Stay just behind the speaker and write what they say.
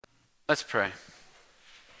Let's pray.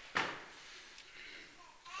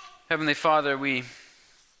 Heavenly Father, we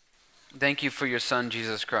thank you for your Son,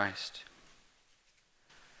 Jesus Christ.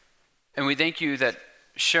 And we thank you that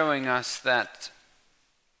showing us that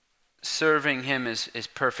serving him is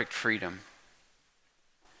perfect freedom.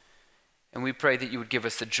 And we pray that you would give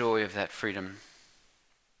us the joy of that freedom.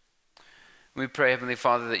 We pray, Heavenly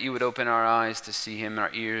Father, that you would open our eyes to see him,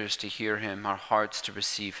 our ears to hear him, our hearts to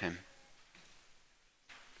receive him.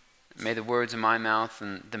 May the words of my mouth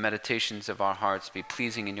and the meditations of our hearts be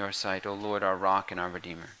pleasing in your sight, O Lord, our rock and our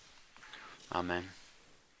Redeemer. Amen.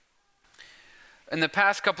 In the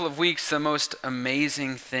past couple of weeks, the most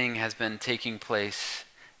amazing thing has been taking place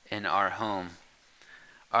in our home.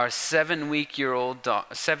 Our 7-week-old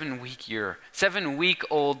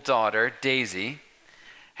daughter, Daisy,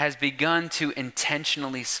 has begun to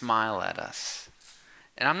intentionally smile at us.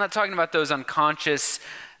 And I'm not talking about those unconscious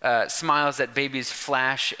smiles that babies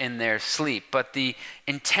flash in their sleep, but the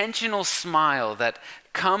intentional smile that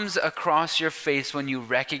comes across your face when you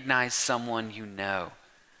recognize someone you know.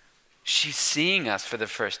 She's seeing us for the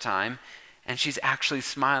first time, and she's actually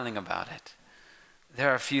smiling about it. There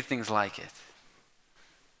are a few things like it.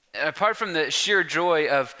 Apart from the sheer joy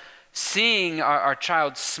of seeing our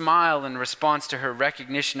child smile in response to her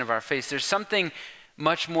recognition of our face, there's something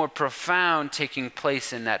much more profound taking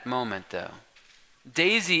place in that moment, though.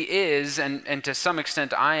 Daisy is, and to some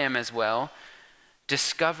extent I am as well,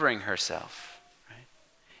 discovering herself. Right?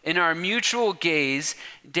 In our mutual gaze,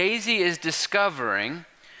 Daisy is discovering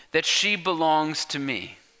that she belongs to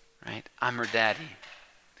me. Right? I'm her daddy,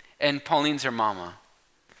 and Pauline's her mama.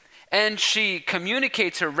 And she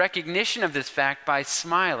communicates her recognition of this fact by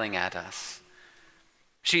smiling at us.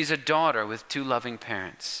 She's a daughter with 2 loving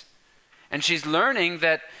parents. And she's learning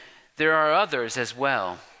that there are others as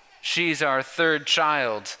well. She's our 3rd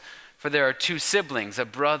child, for there are 2 siblings, a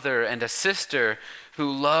brother and a sister,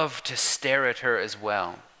 who love to stare at her as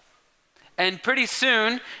well. And pretty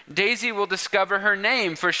soon, Daisy will discover her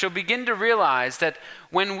name, for she'll begin to realize that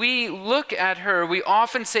when we look at her, we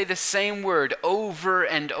often say the same word over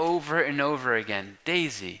and over and over again.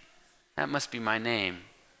 Daisy, that must be my name.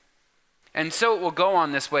 And so it will go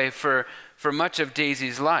on this way for much of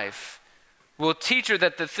Daisy's life. We'll teach her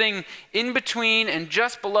that the thing in between and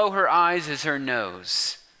just below her eyes is her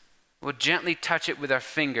nose. We'll gently touch it with our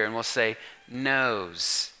finger and we'll say,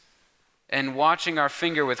 nose. And watching our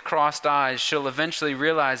finger with crossed eyes, she'll eventually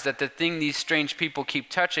realize that the thing these strange people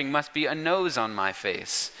keep touching must be a nose on my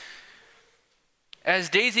face.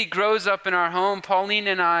 As Daisy grows up in our home, Pauline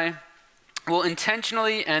and I will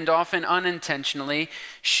intentionally and often unintentionally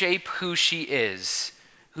shape who she is,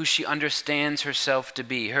 who she understands herself to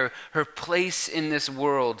be, her place in this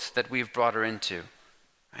world that we've brought her into.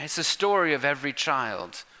 It's the story of every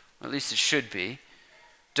child, or at least it should be.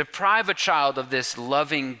 Deprive a child of this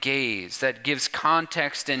loving gaze that gives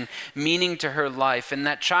context and meaning to her life, and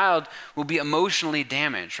that child will be emotionally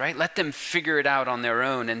damaged, right? Let them figure it out on their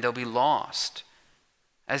own, and they'll be lost.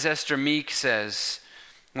 As Esther Meek says,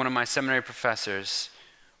 one of my seminary professors,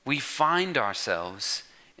 we find ourselves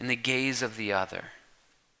in the gaze of the other.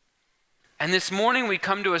 And this morning we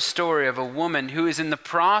come to a story of a woman who is in the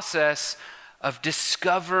process of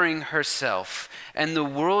discovering herself and the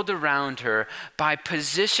world around her by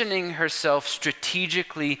positioning herself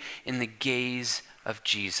strategically in the gaze of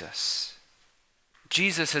Jesus.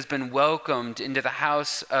 Jesus has been welcomed into the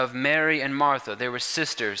house of Mary and Martha. They were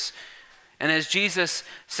sisters. And as Jesus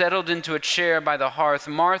settled into a chair by the hearth,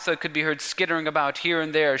 Martha could be heard skittering about here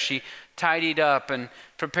and there. She tidied up and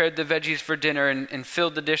prepared the veggies for dinner and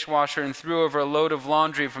filled the dishwasher and threw over a load of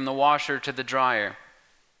laundry from the washer to the dryer.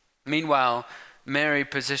 Meanwhile, Mary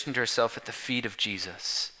positioned herself at the feet of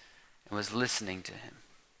Jesus and was listening to him.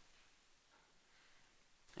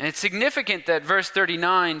 And it's significant that verse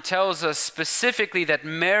 39 tells us specifically that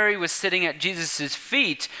Mary was sitting at Jesus'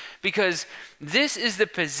 feet, because this is the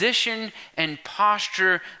position and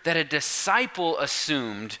posture that a disciple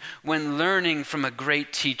assumed when learning from a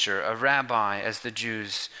great teacher, a rabbi, as the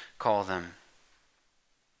Jews call them.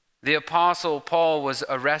 The apostle Paul was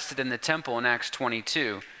arrested in the temple in Acts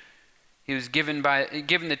 22. He was given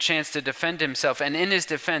the chance to defend himself. And in his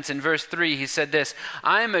defense, in verse 3, he said this,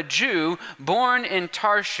 I am a Jew born in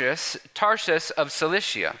Tarsus of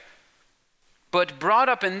Cilicia, but brought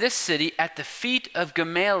up in this city at the feet of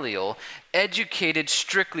Gamaliel, educated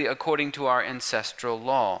strictly according to our ancestral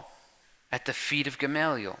law. At the feet of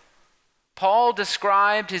Gamaliel. Paul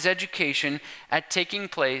described his education as taking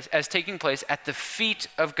place at the feet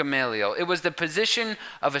of Gamaliel. It was the position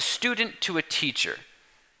of a student to a teacher.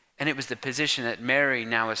 And it was the position that Mary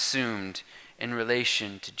now assumed in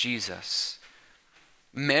relation to Jesus.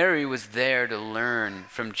 Mary was there to learn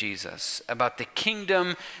from Jesus about the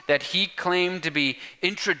kingdom that he claimed to be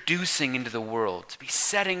introducing into the world, to be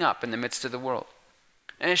setting up in the midst of the world.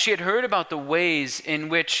 And she had heard about the ways in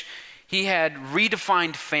which he had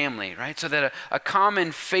redefined family, right? So that a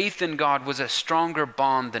common faith in God was a stronger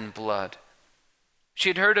bond than blood. She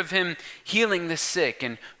had heard of him healing the sick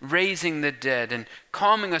and raising the dead and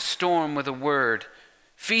calming a storm with a word,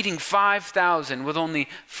 feeding 5,000 with only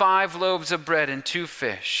 5 loaves of bread and 2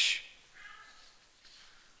 fish.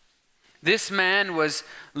 This man was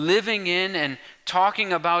living in and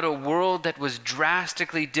talking about a world that was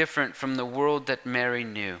drastically different from the world that Mary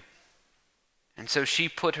knew. And so she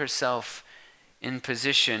put herself in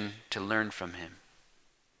position to learn from him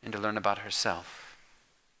and to learn about herself.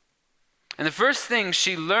 And the first thing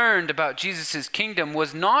she learned about Jesus' kingdom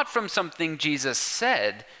was not from something Jesus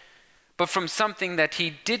said, but from something that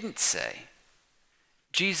he didn't say.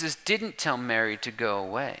 Jesus didn't tell Mary to go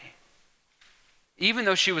away. Even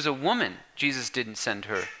though she was a woman, Jesus didn't send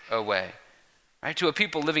her away. Right? To a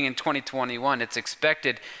people living in 2021, it's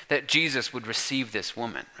expected that Jesus would receive this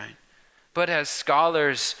woman, right? But as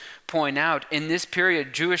scholars point out, in this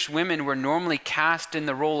period, Jewish women were normally cast in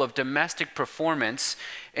the role of domestic performance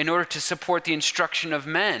in order to support the instruction of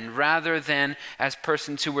men, rather than as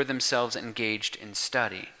persons who were themselves engaged in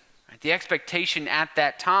study. The expectation at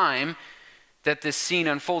that time that this scene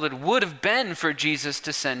unfolded would have been for Jesus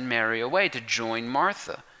to send Mary away to join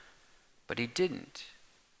Martha. But he didn't.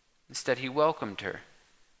 Instead, he welcomed her.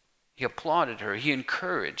 He applauded her. He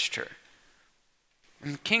encouraged her.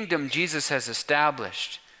 In the kingdom Jesus has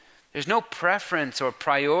established, there's no preference or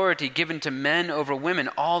priority given to men over women.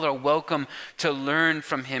 All are welcome to learn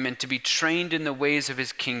from him and to be trained in the ways of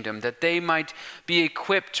his kingdom, that they might be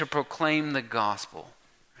equipped to proclaim the gospel.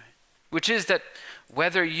 Which is that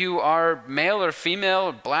whether you are male or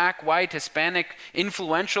female, black, white, Hispanic,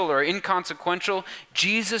 influential or inconsequential,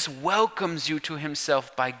 Jesus welcomes you to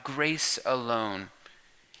himself by grace alone.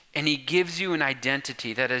 And he gives you an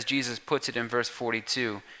identity that, as Jesus puts it in verse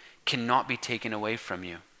 42, cannot be taken away from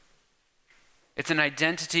you. It's an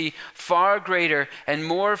identity far greater and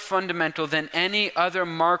more fundamental than any other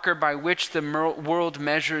marker by which the world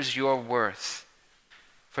measures your worth.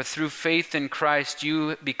 For through faith in Christ,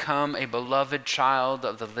 you become a beloved child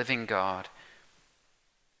of the living God.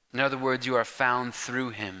 In other words, you are found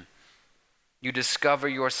through him. You discover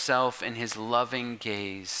yourself in his loving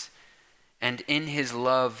gaze, and in his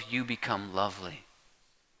love, you become lovely.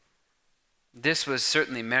 This was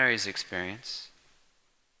certainly Mary's experience.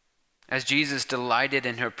 As Jesus delighted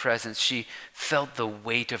in her presence, she felt the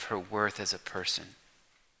weight of her worth as a person,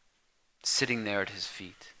 sitting there at his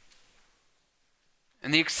feet.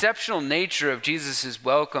 And the exceptional nature of Jesus'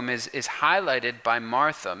 welcome is highlighted by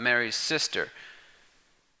Martha, Mary's sister.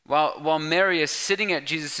 While Mary is sitting at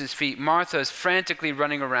Jesus' feet, Martha is frantically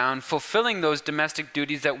running around, fulfilling those domestic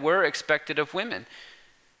duties that were expected of women.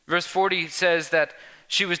 Verse 40 says that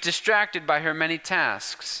she was distracted by her many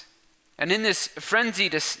tasks. And in this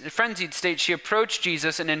frenzied state, she approached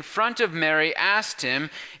Jesus and in front of Mary asked him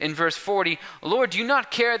in verse 40, "Lord, do you not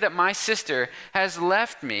care that my sister has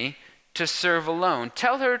left me to serve alone?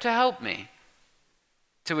 Tell her to help me."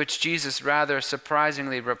 To which Jesus rather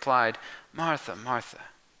surprisingly replied, "Martha, Martha,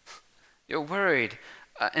 you're worried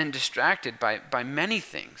and distracted by many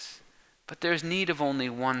things, but there's need of only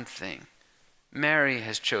one thing. Mary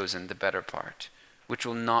has chosen the better part, which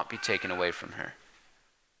will not be taken away from her."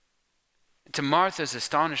 To Martha's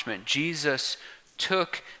astonishment, Jesus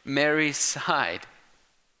took Mary's side.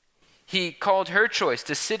 He called her choice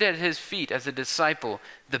to sit at his feet as a disciple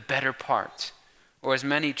the better part, or as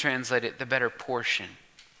many translate it, the better portion.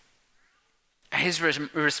 His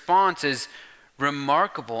response is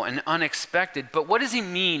remarkable and unexpected, but what does he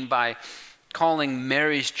mean by calling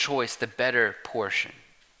Mary's choice the better portion?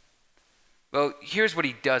 Well, here's what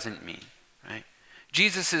he doesn't mean, right?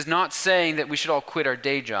 Jesus is not saying that we should all quit our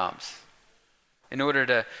day jobs in order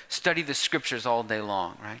to study the scriptures all day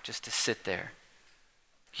long, right? Just to sit there.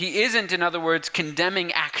 He isn't, in other words,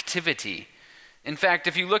 condemning activity. In fact,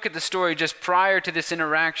 if you look at the story just prior to this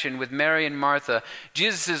interaction with Mary and Martha,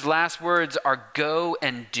 Jesus' last words are "go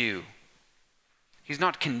and do." He's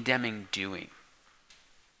not condemning doing.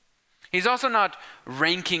 He's also not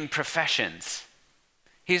ranking professions.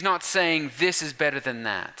 He's not saying this is better than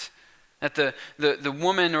that. That the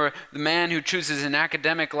woman or the man who chooses an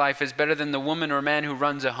academic life is better than the woman or man who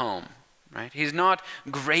runs a home. Right? He's not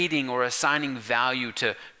grading or assigning value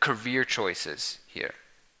to career choices here.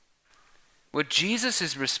 What Jesus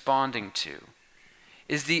is responding to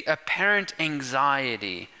is the apparent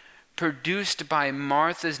anxiety produced by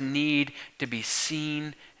Martha's need to be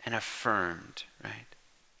seen and affirmed, right?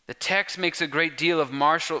 The text makes a great deal of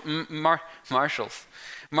Martha's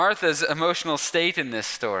emotional state in this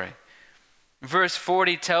story. Verse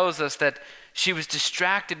 40 tells us that she was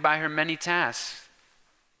distracted by her many tasks.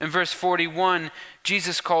 In verse 41,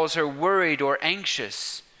 Jesus calls her worried or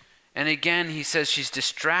anxious. And again, he says she's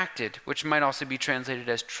distracted, which might also be translated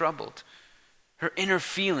as troubled. Her inner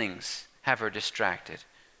feelings have her distracted.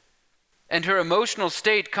 And her emotional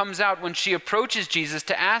state comes out when she approaches Jesus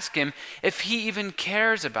to ask him if he even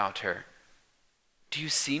cares about her. Do you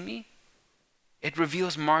see me? It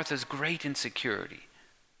reveals Martha's great insecurity.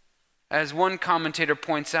 As one commentator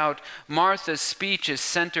points out, Martha's speech is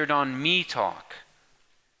centered on me talk.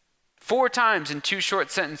 4 times in 2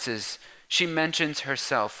 short sentences, she mentions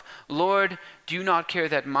herself. Lord, do you not care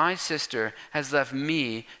that my sister has left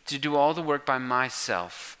me to do all the work by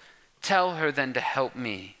myself? Tell her then to help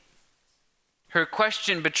me. Her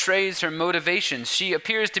question betrays her motivations. She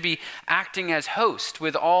appears to be acting as host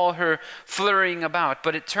with all her flurrying about,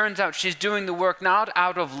 but it turns out she's doing the work not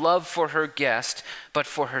out of love for her guest, but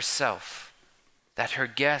for herself, that her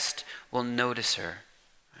guest will notice her.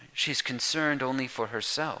 She's concerned only for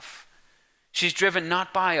herself. She's driven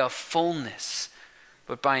not by a fullness,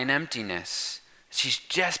 but by an emptiness. She's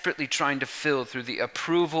desperately trying to fill through the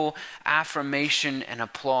approval, affirmation, and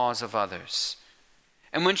applause of others.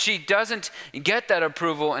 And when she doesn't get that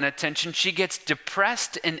approval and attention, she gets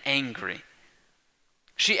depressed and angry.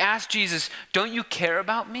 She asks Jesus, don't you care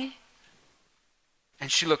about me?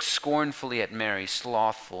 And she looks scornfully at Mary,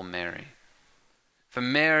 slothful Mary. For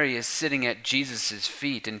Mary is sitting at Jesus'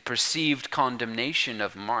 feet in perceived condemnation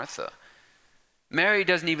of Martha. Mary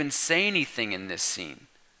doesn't even say anything in this scene.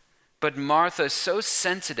 But Martha is so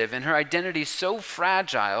sensitive and her identity so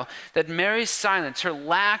fragile that Mary's silence, her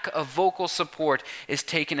lack of vocal support, is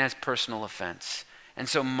taken as personal offense. And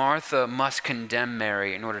so Martha must condemn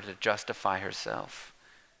Mary in order to justify herself.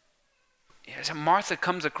 So Martha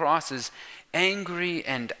comes across as angry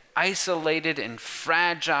and isolated and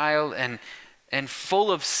fragile and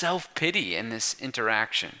full of self-pity in this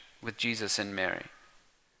interaction with Jesus and Mary.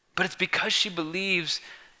 But it's because she believes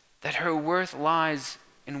that her worth lies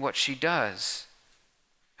in what she does.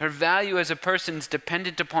 Her value as a person is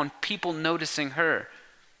dependent upon people noticing her.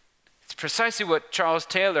 It's precisely what Charles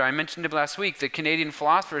Taylor, I mentioned him last week, the Canadian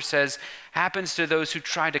philosopher, says happens to those who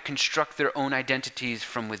try to construct their own identities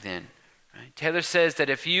from within. Right? Taylor says that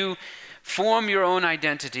if you form your own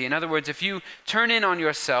identity, in other words, if you turn in on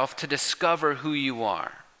yourself to discover who you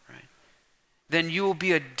are, right, then you will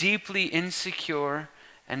be a deeply insecure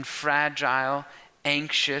and fragile,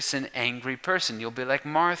 anxious and angry person. You'll be like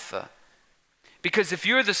Martha. Because if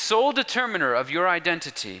you're the sole determiner of your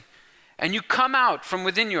identity and you come out from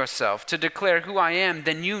within yourself to declare who I am,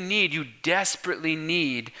 then you desperately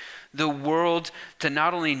need the world to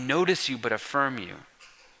not only notice you but affirm you.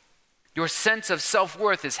 Your sense of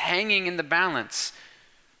self-worth is hanging in the balance,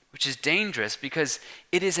 which is dangerous because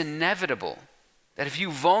it is inevitable that if you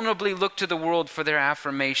vulnerably look to the world for their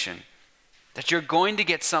affirmation, that you're going to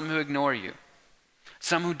get some who ignore you,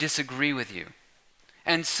 some who disagree with you,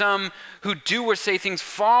 and some who do or say things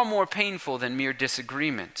far more painful than mere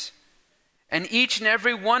disagreement. And each and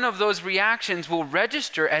every one of those reactions will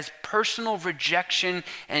register as personal rejection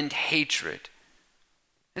and hatred.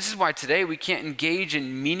 This is why today we can't engage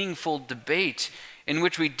in meaningful debate in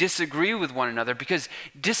which we disagree with one another, because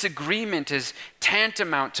disagreement is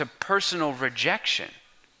tantamount to personal rejection.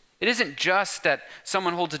 It isn't just that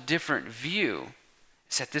someone holds a different view,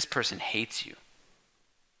 it's that this person hates you.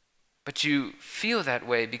 But you feel that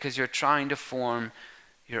way because you're trying to form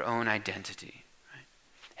your own identity. Right?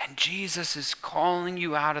 And Jesus is calling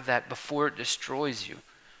you out of that before it destroys you.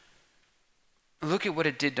 Look at what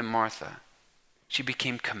it did to Martha. She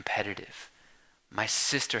became competitive. My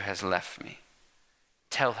sister has left me.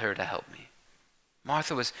 Tell her to help me.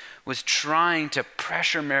 Martha was trying to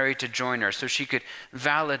pressure Mary to join her so she could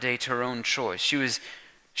validate her own choice. She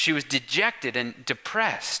was dejected and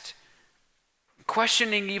depressed,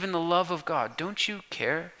 questioning even the love of God. Don't you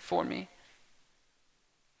care for me?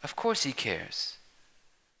 Of course he cares.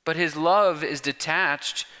 But his love is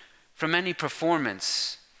detached from any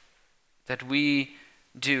performance that we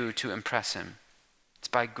do to impress him. It's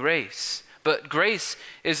by grace. But grace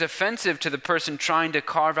is offensive to the person trying to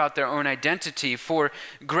carve out their own identity, for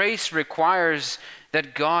grace requires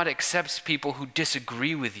that God accepts people who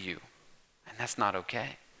disagree with you, and that's not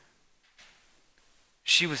okay.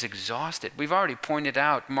 She was exhausted. We've already pointed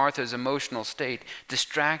out Martha's emotional state,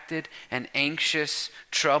 distracted and anxious,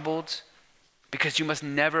 troubled, because you must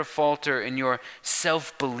never falter in your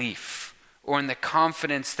self-belief or in the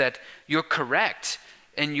confidence that you're correct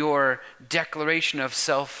in your declaration of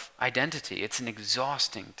self-identity. It's an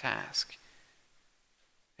exhausting task.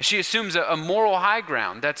 She assumes a moral high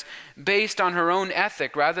ground that's based on her own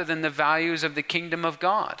ethic rather than the values of the kingdom of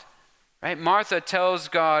God. Right? Martha tells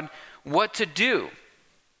God what to do,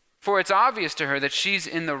 for it's obvious to her that she's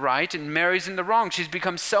in the right and Mary's in the wrong. She's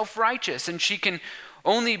become self-righteous, and she can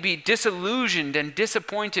only be disillusioned and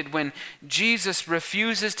disappointed when Jesus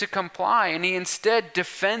refuses to comply, and he instead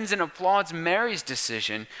defends and applauds Mary's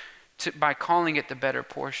decision by calling it the better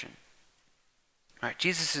portion. All right,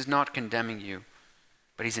 Jesus is not condemning you,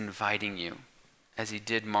 but he's inviting you, as he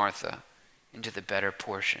did Martha, into the better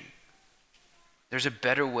portion. There's a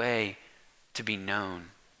better way to be known.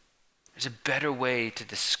 There's a better way to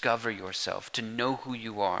discover yourself, to know who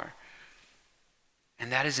you are.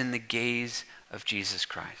 And that is in the gaze of Jesus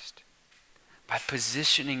Christ. By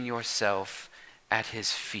positioning yourself at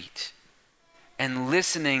his feet and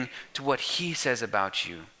listening to what he says about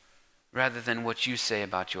you rather than what you say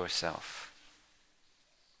about yourself.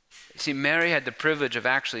 See, Mary had the privilege of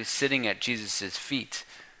actually sitting at Jesus' feet.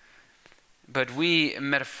 But we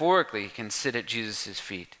metaphorically can sit at Jesus'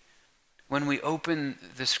 feet when we open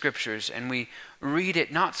the scriptures and we read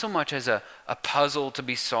it not so much as a puzzle to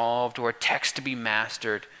be solved or a text to be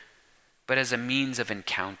mastered, but as a means of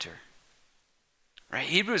encounter. Right?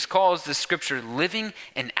 Hebrews calls the scripture living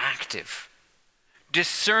and active,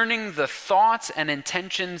 discerning the thoughts and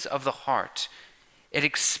intentions of the heart. It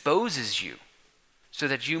exposes you so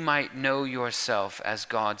that you might know yourself as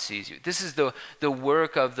God sees you. This is the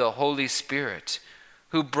work of the Holy Spirit,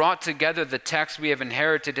 who brought together the text we have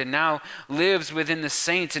inherited and now lives within the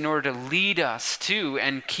saints in order to lead us to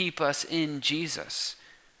and keep us in Jesus.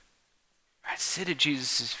 Right? Sit at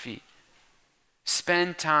Jesus' feet.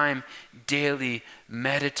 Spend time daily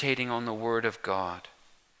meditating on the Word of God,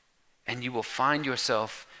 and you will find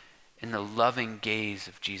yourself in the loving gaze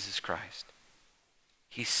of Jesus Christ.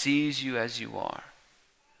 He sees you as you are,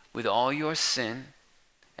 with all your sin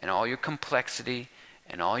and all your complexity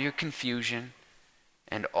and all your confusion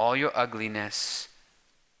and all your ugliness,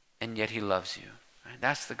 and yet he loves you. Right?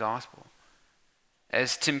 That's the gospel.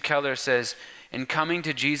 As Tim Keller says, in coming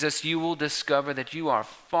to Jesus, you will discover that you are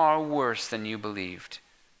far worse than you believed,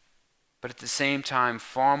 but at the same time,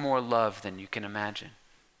 far more loved than you can imagine.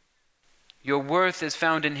 Your worth is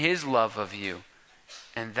found in his love of you,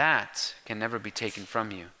 and that can never be taken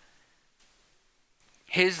from you.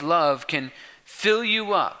 His love can fill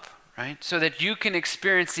you up, right? So that you can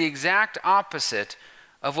experience the exact opposite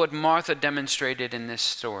of what Martha demonstrated in this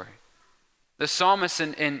story. The psalmist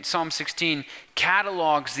in Psalm 16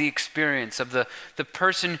 catalogs the experience of the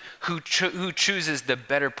person who chooses the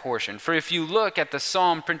better portion. For if you look at the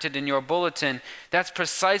psalm printed in your bulletin, that's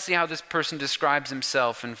precisely how this person describes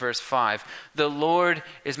himself in verse 5. The Lord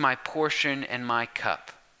is my portion and my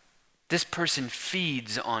cup. This person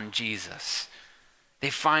feeds on Jesus.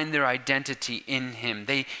 They find their identity in him.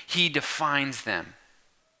 He defines them.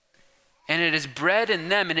 And it is bred in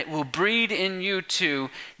them, and it will breed in you too,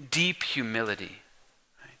 deep humility.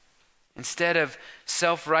 Right? Instead of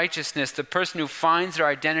self-righteousness, the person who finds their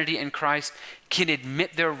identity in Christ can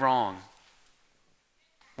admit they're wrong.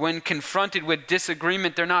 When confronted with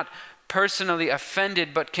disagreement, they're not personally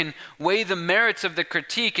offended, but can weigh the merits of the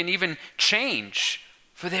critique and even change,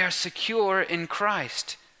 for they are secure in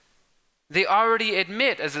Christ. They already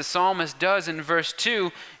admit, as the psalmist does in verse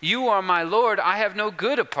 2, you are my Lord, I have no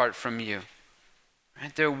good apart from you.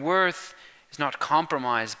 Right? Their worth is not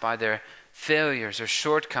compromised by their failures or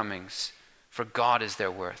shortcomings, for God is their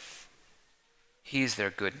worth. He is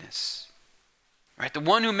their goodness. Right? The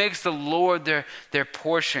one who makes the Lord their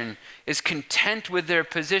portion is content with their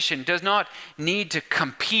position, does not need to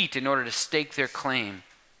compete in order to stake their claim.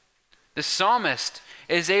 The psalmist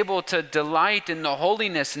is able to delight in the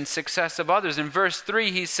holiness and success of others. In verse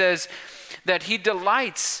 3, he says that he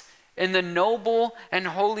delights in the noble and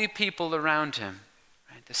holy people around him.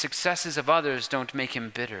 Right? The successes of others don't make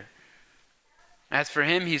him bitter. As for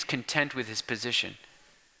him, he's content with his position,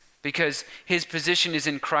 because his position is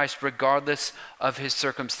in Christ regardless of his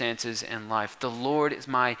circumstances in life. The Lord is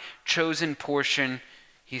my chosen portion,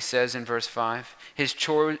 he says in verse 5, his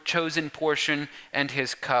chosen portion and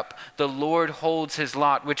his cup. The Lord holds his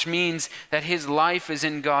lot, which means that his life is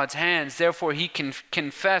in God's hands. Therefore, he can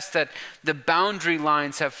confess that the boundary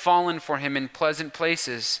lines have fallen for him in pleasant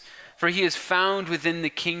places, for he is found within the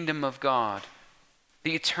kingdom of God,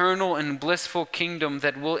 the eternal and blissful kingdom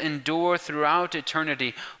that will endure throughout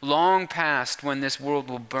eternity, long past when this world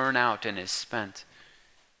will burn out and is spent.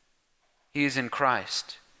 He is in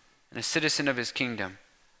Christ and a citizen of his kingdom.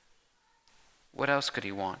 What else could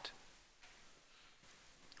he want?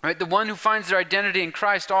 Right? The one who finds their identity in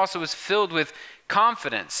Christ also is filled with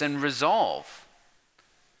confidence and resolve.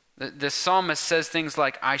 The psalmist says things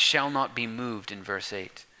like, I shall not be moved in verse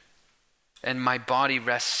 8. And my body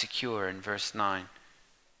rests secure in verse 9.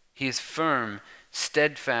 He is firm,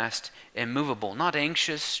 steadfast, immovable, not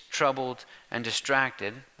anxious, troubled, and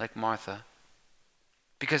distracted like Martha.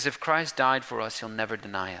 Because if Christ died for us, he'll never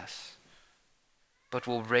deny us, but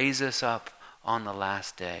will raise us up on the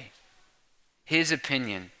last day. His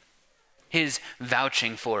opinion, his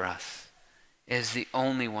vouching for us, is the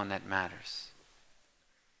only one that matters.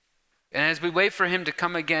 And as we wait for him to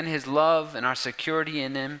come again, his love and our security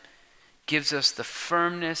in him gives us the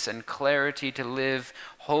firmness and clarity to live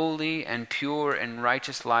holy and pure and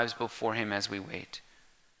righteous lives before him as we wait.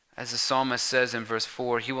 As the psalmist says in verse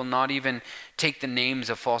 4, he will not even take the names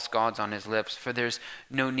of false gods on his lips, for there's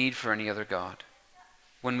no need for any other God.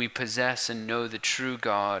 When we possess and know the true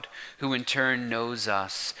God, who in turn knows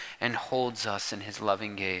us and holds us in his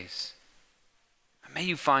loving gaze. May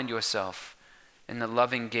you find yourself in the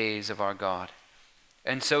loving gaze of our God,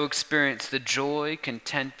 and so experience the joy,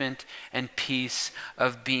 contentment, and peace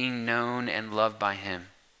of being known and loved by him.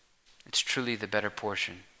 It's truly the better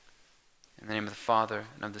portion. In the name of the Father,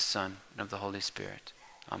 and of the Son, and of the Holy Spirit.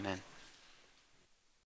 Amen.